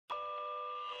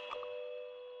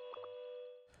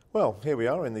Well, here we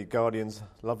are in the Guardian's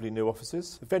lovely new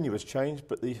offices. The venue has changed,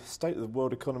 but the state of the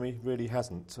world economy really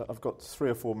hasn't. I've got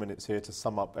 3 or 4 minutes here to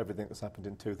sum up everything that's happened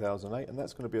in 2008, and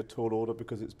that's going to be a tall order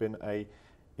because it's been an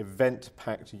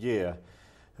event-packed year.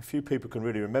 A few people can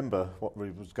really remember what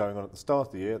really was going on at the start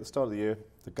of the year. At the start of the year,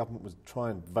 the government was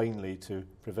trying vainly to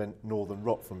prevent Northern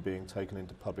Rock from being taken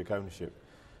into public ownership.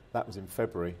 That was in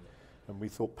February, and we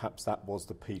thought perhaps that was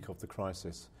the peak of the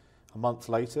crisis. A month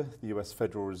later, the US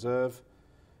Federal Reserve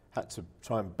had to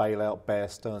try and bail out Bear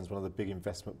Stearns, one of the big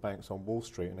investment banks on Wall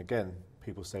Street. And again,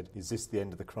 people said, is this the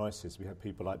end of the crisis? We had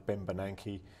people like Ben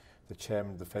Bernanke, the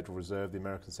chairman of the Federal Reserve, the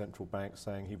American Central Bank,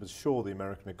 saying he was sure the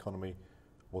American economy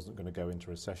wasn't going to go into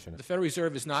recession. The Federal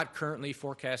Reserve is not currently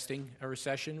forecasting a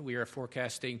recession. We are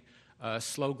forecasting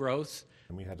slow growth.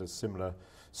 And we had a similar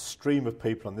stream of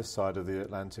people on this side of the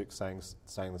Atlantic saying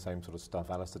the same sort of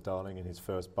stuff. Alistair Darling, in his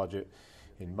first budget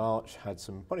in March, had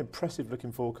some quite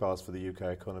impressive-looking forecasts for the UK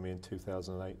economy in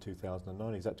 2008,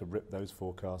 2009. He's had to rip those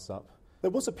forecasts up. There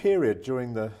was a period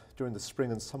during the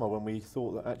spring and summer when we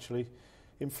thought that actually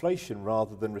inflation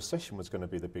rather than recession was going to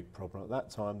be the big problem. At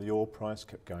that time, the oil price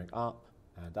kept going up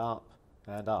and up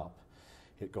and up.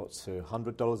 It got to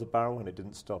 $100 a barrel and it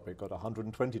didn't stop. It got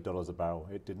 $120 a barrel.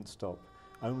 It didn't stop.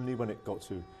 Only when it got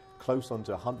to close on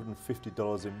to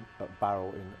 $150 a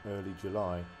barrel in early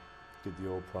July did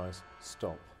the oil price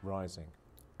stop rising.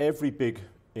 Every big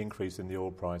increase in the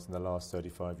oil price in the last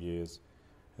 35 years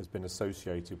has been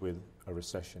associated with a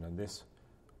recession, and this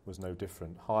was no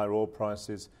different. Higher oil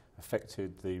prices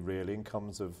affected the real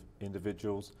incomes of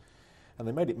individuals, and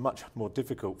they made it much more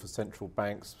difficult for central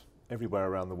banks everywhere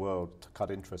around the world to cut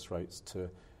interest rates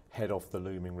to head off the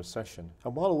looming recession.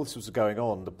 And while all this was going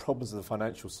on, the problems of the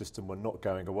financial system were not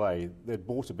going away. They'd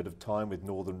bought a bit of time with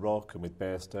Northern Rock and with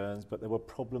Bear Stearns, but there were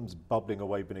problems bubbling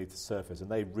away beneath the surface, and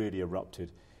they really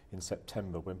erupted in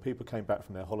September. When people came back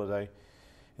from their holiday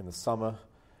in the summer,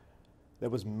 there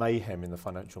was mayhem in the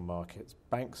financial markets.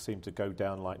 Banks seemed to go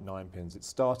down like ninepins. It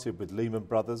started with Lehman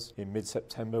Brothers in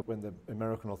mid-September when the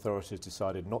American authorities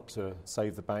decided not to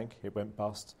save the bank. It went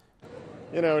bust.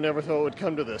 You know, never thought it would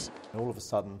come to this. And all of a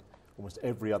sudden, almost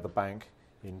every other bank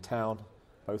in town,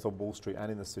 both on Wall Street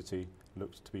and in the city,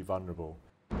 looked to be vulnerable.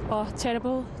 Oh,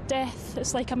 terrible. Death.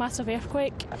 It's like a massive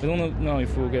earthquake. We don't know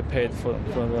if we'll get paid for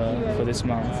this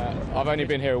month. I've only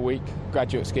been here a week,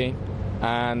 graduate scheme,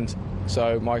 and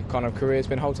so my kind of career has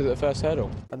been halted at the first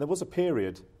hurdle. And there was a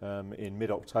period in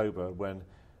mid-October when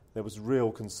there was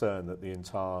real concern that the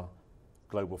entire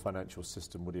global financial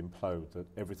system would implode, that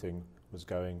everything was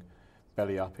going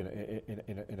belly up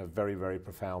in a very, very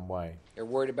profound way. They're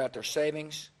worried about their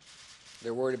savings.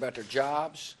 They're worried about their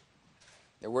jobs.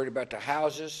 They're worried about their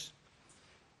houses.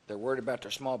 They're worried about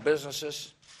their small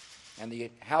businesses. And the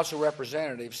House of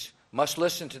Representatives must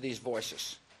listen to these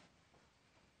voices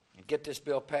and get this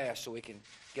bill passed so we can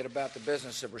get about the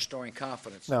business of restoring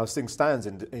confidence. Now, as things stand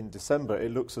in December,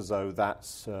 it looks as though that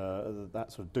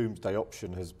sort of doomsday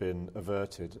option has been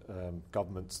averted.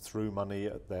 Governments threw money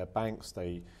at their banks.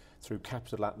 They threw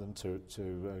capital at them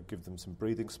to give them some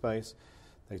breathing space.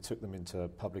 They took them into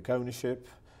public ownership.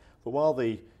 But while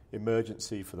the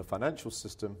emergency for the financial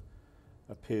system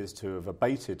appears to have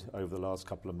abated over the last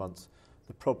couple of months,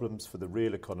 the problems for the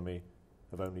real economy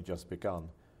have only just begun.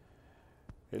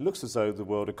 It looks as though the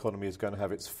world economy is going to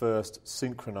have its first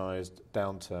synchronized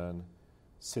downturn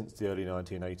since the early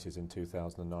 1980s in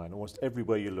 2009. Almost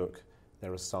everywhere you look,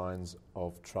 there are signs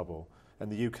of trouble.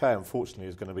 And the UK, unfortunately,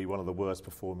 is going to be one of the worst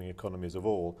performing economies of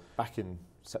all. Back in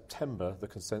September, the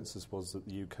consensus was that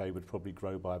the UK would probably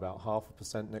grow by about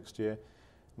 0.5% next year.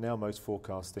 Now most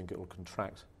forecasts think it will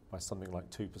contract by something like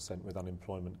 2%, with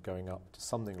unemployment going up to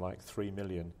something like 3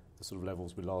 million, the sort of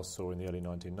levels we last saw in the early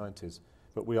 1990s.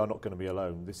 But we are not going to be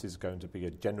alone. This is going to be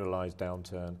a generalised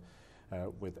downturn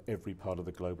with every part of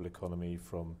the global economy,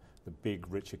 from the big,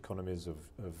 rich economies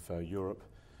of Europe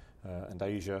and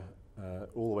Asia,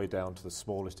 all the way down to the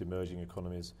smallest emerging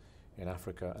economies in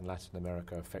Africa and Latin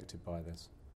America affected by this.